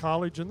Peninsula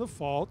College in the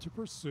fall to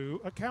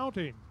pursue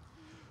accounting.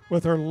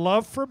 With her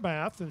love for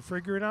math and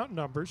figuring out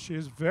numbers, she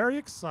is very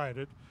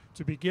excited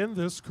to begin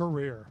this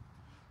career.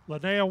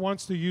 Linnea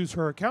wants to use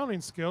her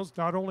accounting skills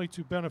not only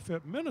to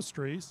benefit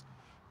ministries,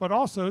 but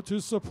also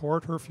to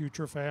support her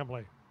future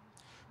family.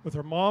 With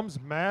her mom's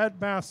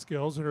mad math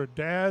skills and her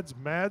dad's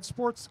mad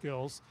sports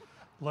skills,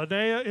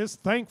 Linnea is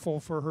thankful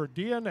for her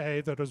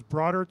DNA that has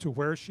brought her to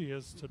where she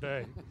is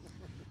today.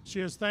 She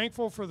is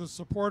thankful for the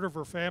support of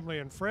her family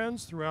and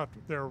friends throughout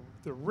the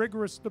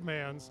rigorous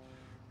demands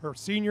her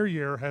senior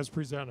year has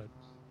presented.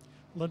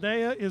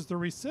 Linnea is the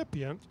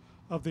recipient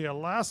of the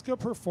Alaska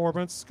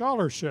Performance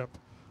Scholarship,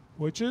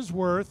 which is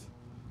worth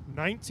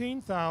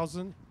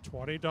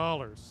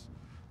 $19,020.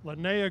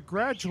 Linnea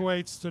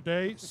graduates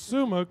today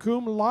summa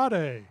cum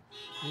laude.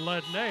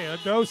 Linnea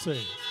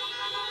Dosey.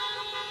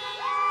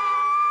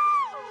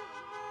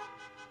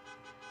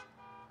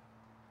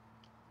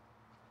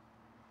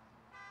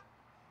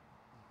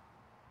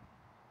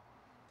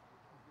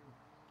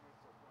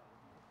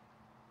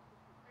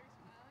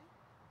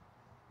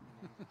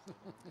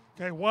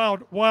 Okay,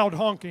 wild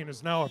honking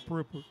is now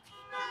appropriate.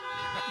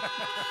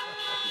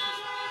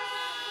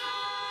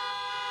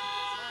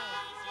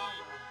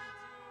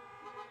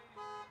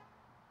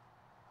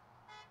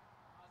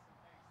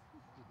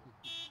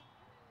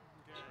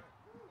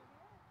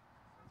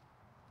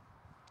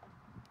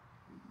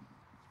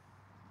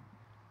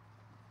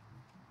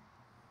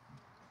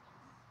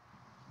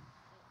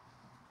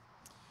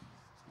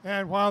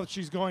 And while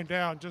she's going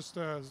down, just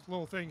a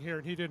little thing here,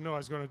 and he didn't know I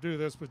was going to do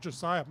this, but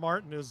Josiah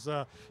Martin is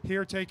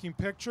here taking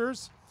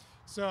pictures.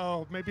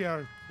 So maybe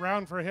a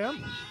round for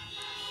him.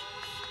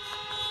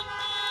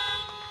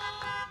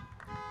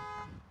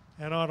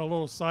 And on a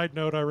little side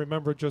note, I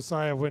remember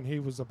Josiah when he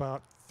was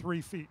about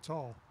 3 feet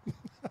tall.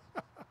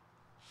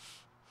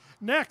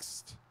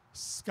 Next,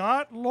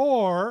 Scott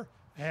Lohr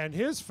and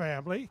his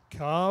family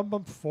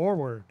come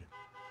forward.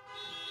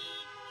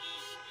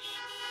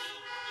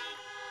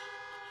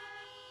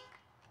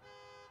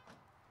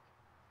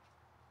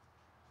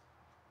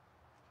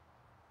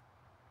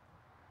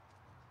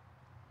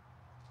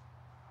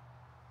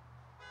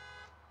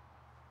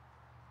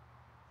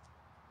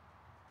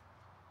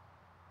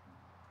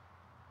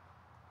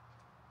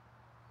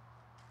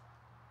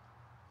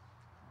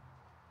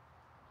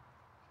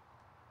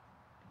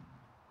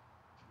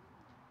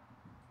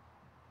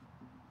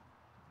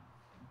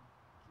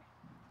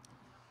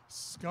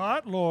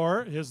 Scott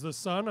Lohr is the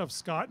son of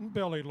Scott and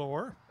Billy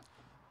Lohr.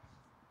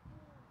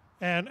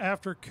 And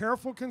after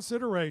careful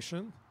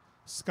consideration,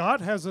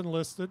 Scott has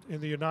enlisted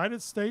in the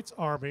United States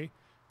Army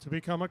to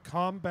become a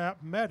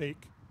combat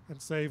medic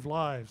and save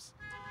lives.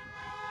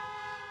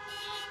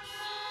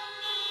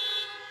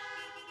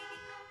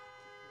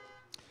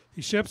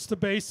 He ships to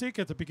basic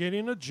at the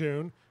beginning of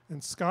June,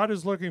 and Scott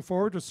is looking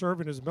forward to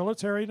serving his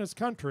military and his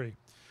country.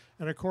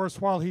 And of course,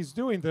 while he's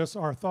doing this,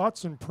 our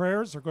thoughts and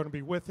prayers are going to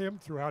be with him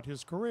throughout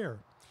his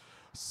career.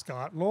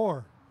 Scott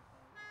Lohr.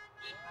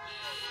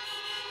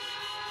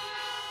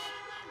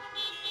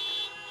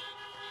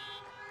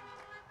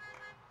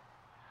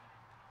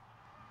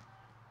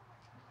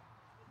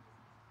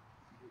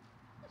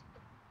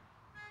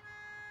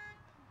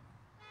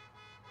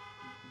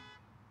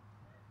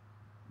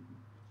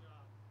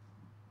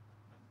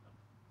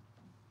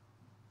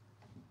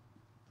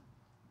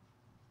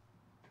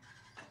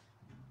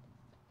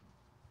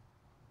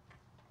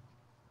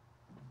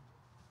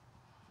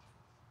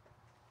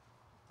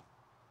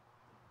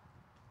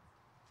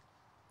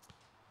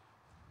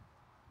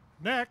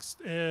 Next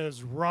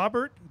is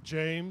Robert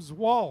James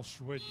Walsh.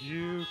 Would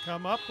you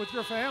come up with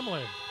your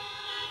family?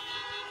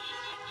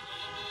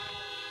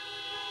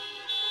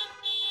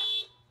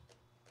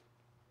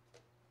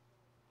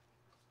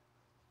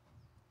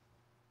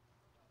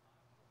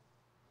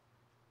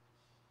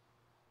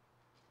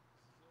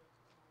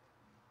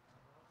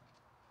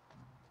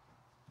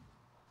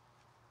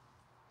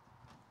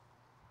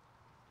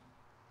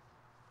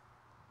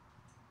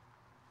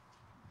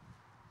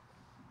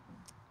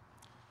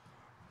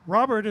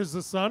 Robert is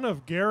the son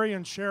of Gary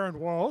and Sharon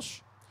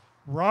Walsh.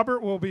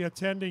 Robert will be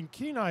attending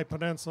Kenai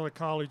Peninsula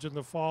College in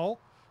the fall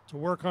to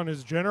work on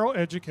his general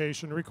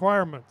education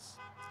requirements.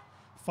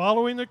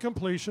 Following the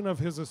completion of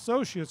his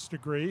associate's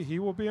degree, he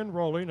will be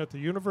enrolling at the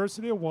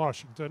University of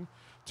Washington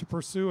to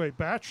pursue a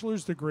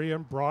bachelor's degree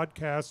in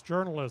broadcast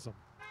journalism.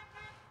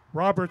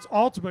 Robert's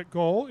ultimate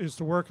goal is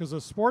to work as a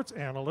sports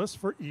analyst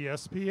for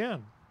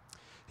ESPN.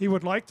 He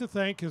would like to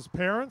thank his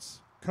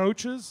parents,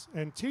 coaches,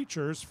 and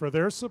teachers for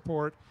their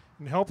support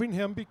in helping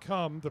him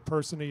become the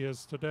person he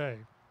is today.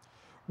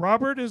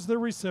 Robert is the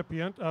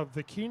recipient of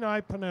the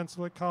Kenai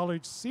Peninsula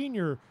College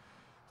Senior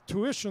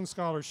Tuition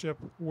Scholarship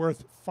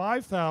worth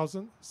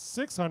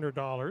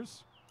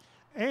 $5,600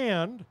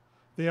 and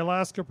the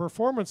Alaska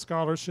Performance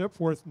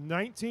Scholarship worth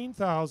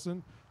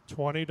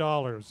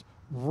 $19,020.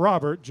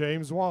 Robert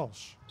James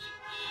Walsh.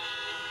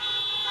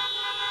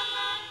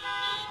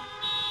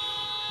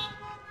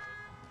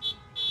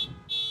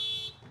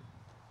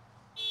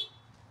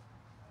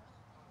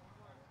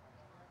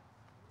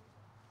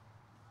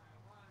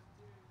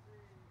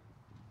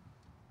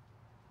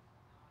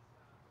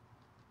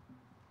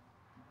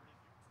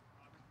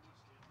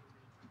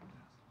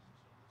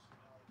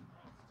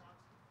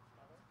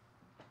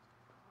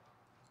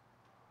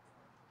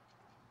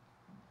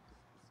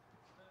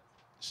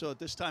 So at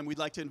this time, we'd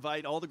like to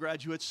invite all the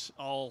graduates,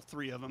 all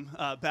three of them,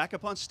 back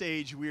up on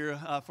stage. We're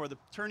for the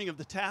turning of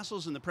the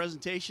tassels and the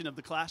presentation of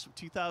the class of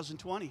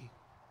 2020.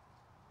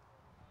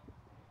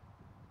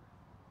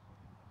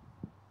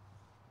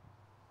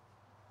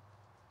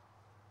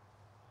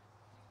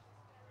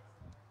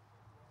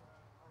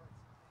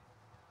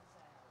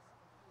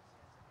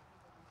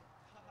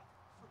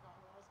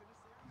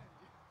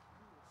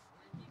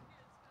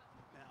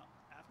 Now,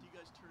 after you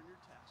guys turn your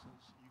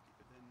tassels,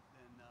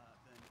 then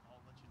I'll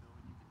let you know,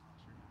 and you can toss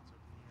your hats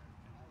up in the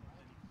air, and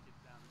then you can get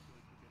down and go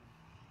get them.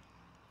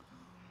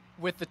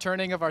 With the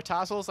turning of our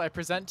tassels, I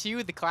present to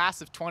you the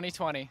class of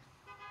 2020. You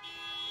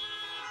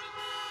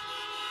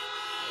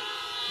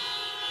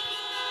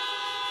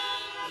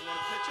want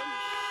to pitch them?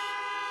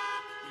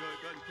 You go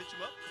ahead and pitch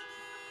them up.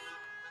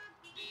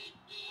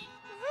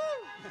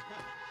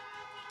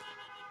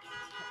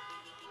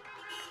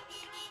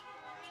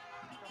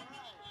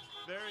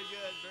 Very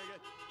good, very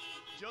good.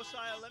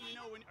 Josiah, let me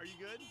know when. Are you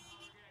good?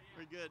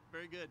 Very good,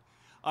 very good.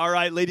 All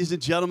right, ladies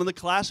and gentlemen, the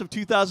class of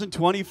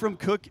 2020 from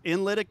Cook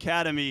Inlet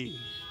Academy.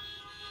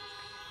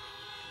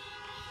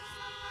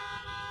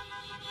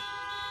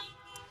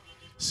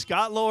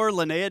 Scott Lohr,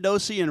 Linnea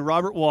Dosey, and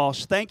Robert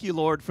Walsh. Thank you,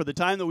 Lord, for the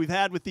time that we've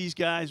had with these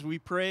guys. We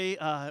pray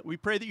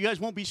that you guys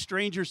won't be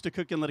strangers to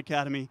Cook Inlet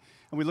Academy,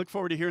 and we look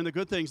forward to hearing the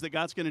good things that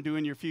God's going to do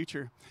in your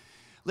future.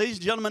 Ladies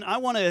and gentlemen, I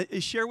want to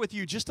share with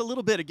you just a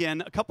little bit,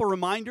 again, a couple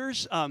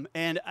reminders,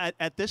 and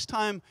at this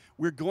time,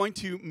 we're going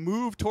to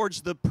move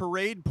towards the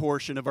parade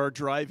portion of our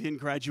drive-in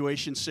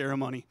graduation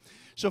ceremony.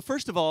 So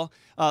first of all,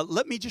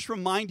 let me just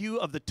remind you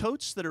of the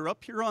totes that are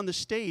up here on the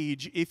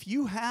stage. If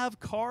you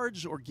have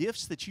cards or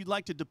gifts that you'd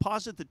like to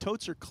deposit, the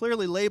totes are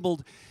clearly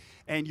labeled,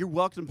 and you're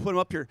welcome to put them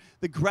up here.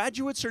 The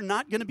graduates are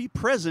not going to be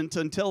present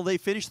until they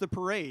finish the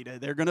parade.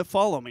 They're going to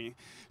follow me.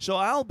 So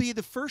I'll be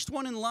the first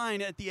one in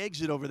line at the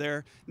exit over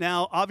there.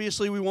 Now,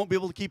 obviously, we won't be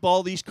able to keep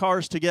all these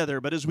cars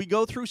together, but as we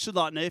go through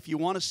Soldotna, if you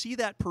want to see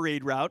that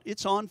parade route,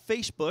 it's on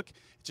Facebook.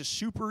 It's a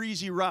super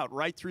easy route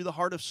right through the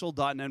heart of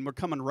Soldotna, and we're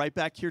coming right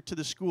back here to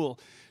the school.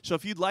 So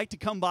if you'd like to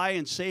come by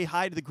and say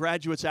hi to the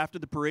graduates after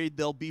the parade,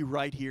 they'll be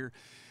right here.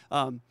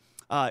 Ron,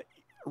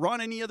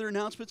 any other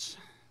announcements?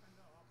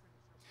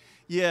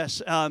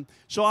 Yes,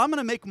 so I'm going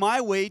to make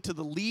my way to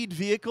the lead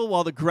vehicle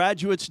while the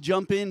graduates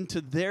jump into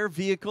their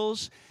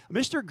vehicles.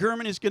 Mr.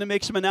 Gurman is going to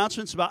make some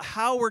announcements about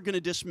how we're going to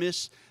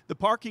dismiss the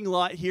parking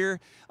lot here.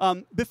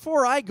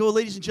 Before I go,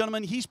 ladies and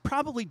gentlemen, he's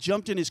probably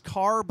jumped in his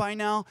car by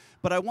now,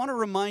 but I want to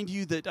remind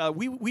you that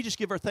we just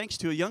give our thanks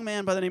to a young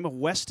man by the name of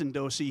Weston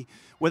Dosey,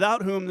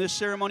 without whom this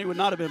ceremony would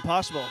not have been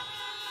possible.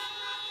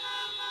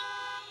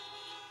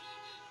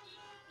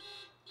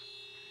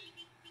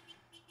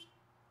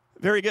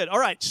 Very good. All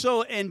right.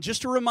 So, and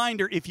just a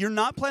reminder, if you're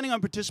not planning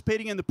on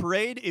participating in the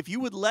parade, if you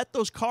would let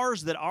those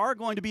cars that are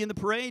going to be in the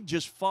parade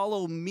just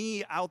follow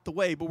me out the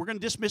way. But we're going to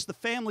dismiss the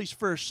families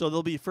first, so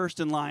they'll be first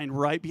in line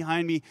right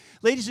behind me.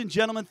 Ladies and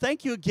gentlemen,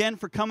 thank you again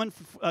for coming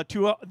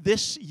to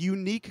this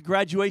unique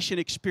graduation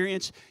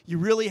experience. You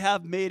really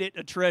have made it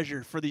a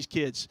treasure for these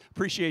kids.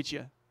 Appreciate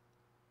you.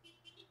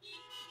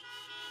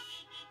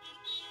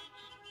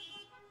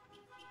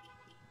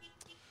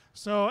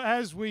 So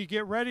as we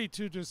get ready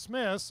to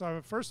dismiss,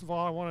 first of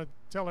all, I want to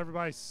tell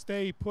everybody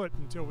stay put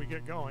until we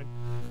get going.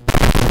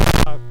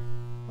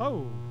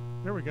 Oh,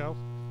 there we go.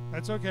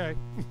 That's okay.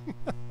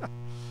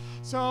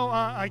 So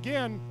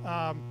again,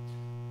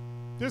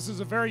 this is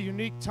a very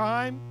unique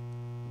time,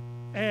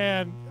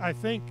 and I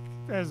think,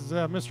 as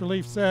Mr.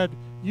 Leaf said,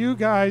 you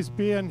guys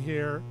being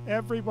here,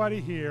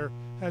 everybody here,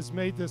 has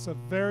made this a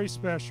very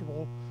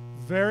special,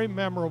 very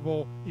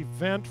memorable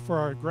event for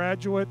our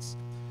graduates,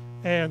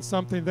 and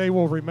something they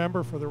will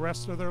remember for the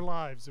rest of their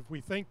lives. If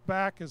we think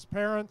back as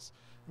parents,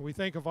 and we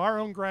think of our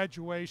own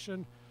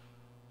graduation,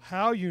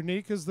 how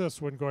unique is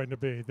this one going to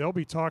be? They'll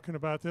be talking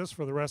about this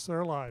for the rest of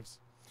their lives.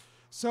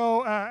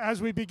 So as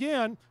we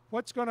begin,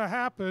 what's going to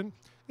happen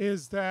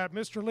is that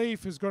Mr.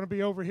 Leaf is going to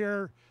be over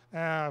here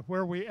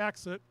where we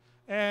exit,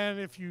 and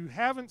if you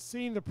haven't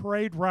seen the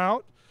parade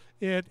route,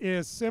 it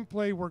is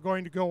simply, we're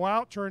going to go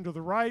out, turn to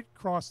the right,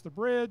 cross the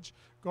bridge,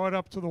 going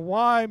up to the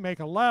Y,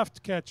 make a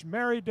left, catch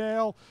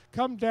Marydale,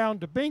 come down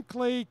to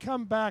Binkley,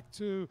 come back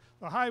to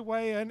the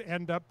highway, and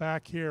end up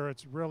back here.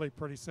 It's really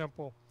pretty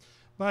simple.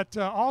 But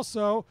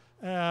also,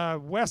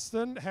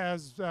 Weston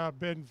has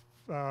been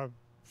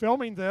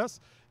filming this.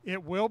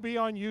 It will be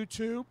on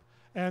YouTube,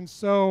 and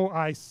so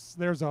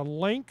there's a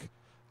link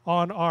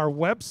on our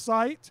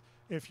website.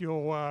 If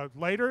you'll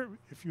later,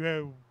 if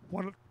you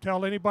want to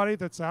tell anybody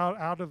that's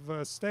out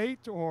of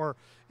state or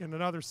in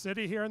another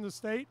city here in the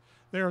state,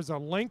 there's a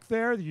link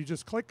there. You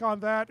just click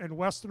on that, and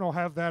Weston will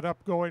have that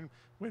up going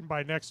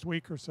by next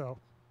week or so.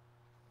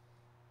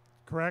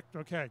 Correct?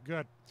 Okay,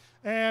 good.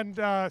 And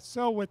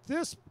so with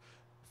this,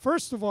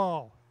 first of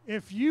all,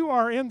 if you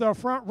are in the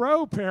front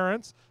row,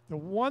 parents, the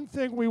one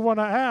thing we want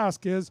to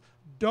ask is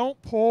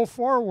don't pull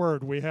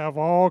forward. We have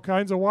all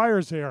kinds of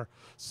wires here.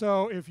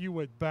 So if you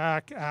would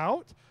back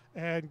out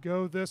and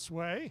go this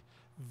way,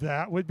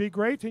 that would be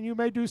great, and you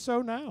may do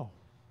so now.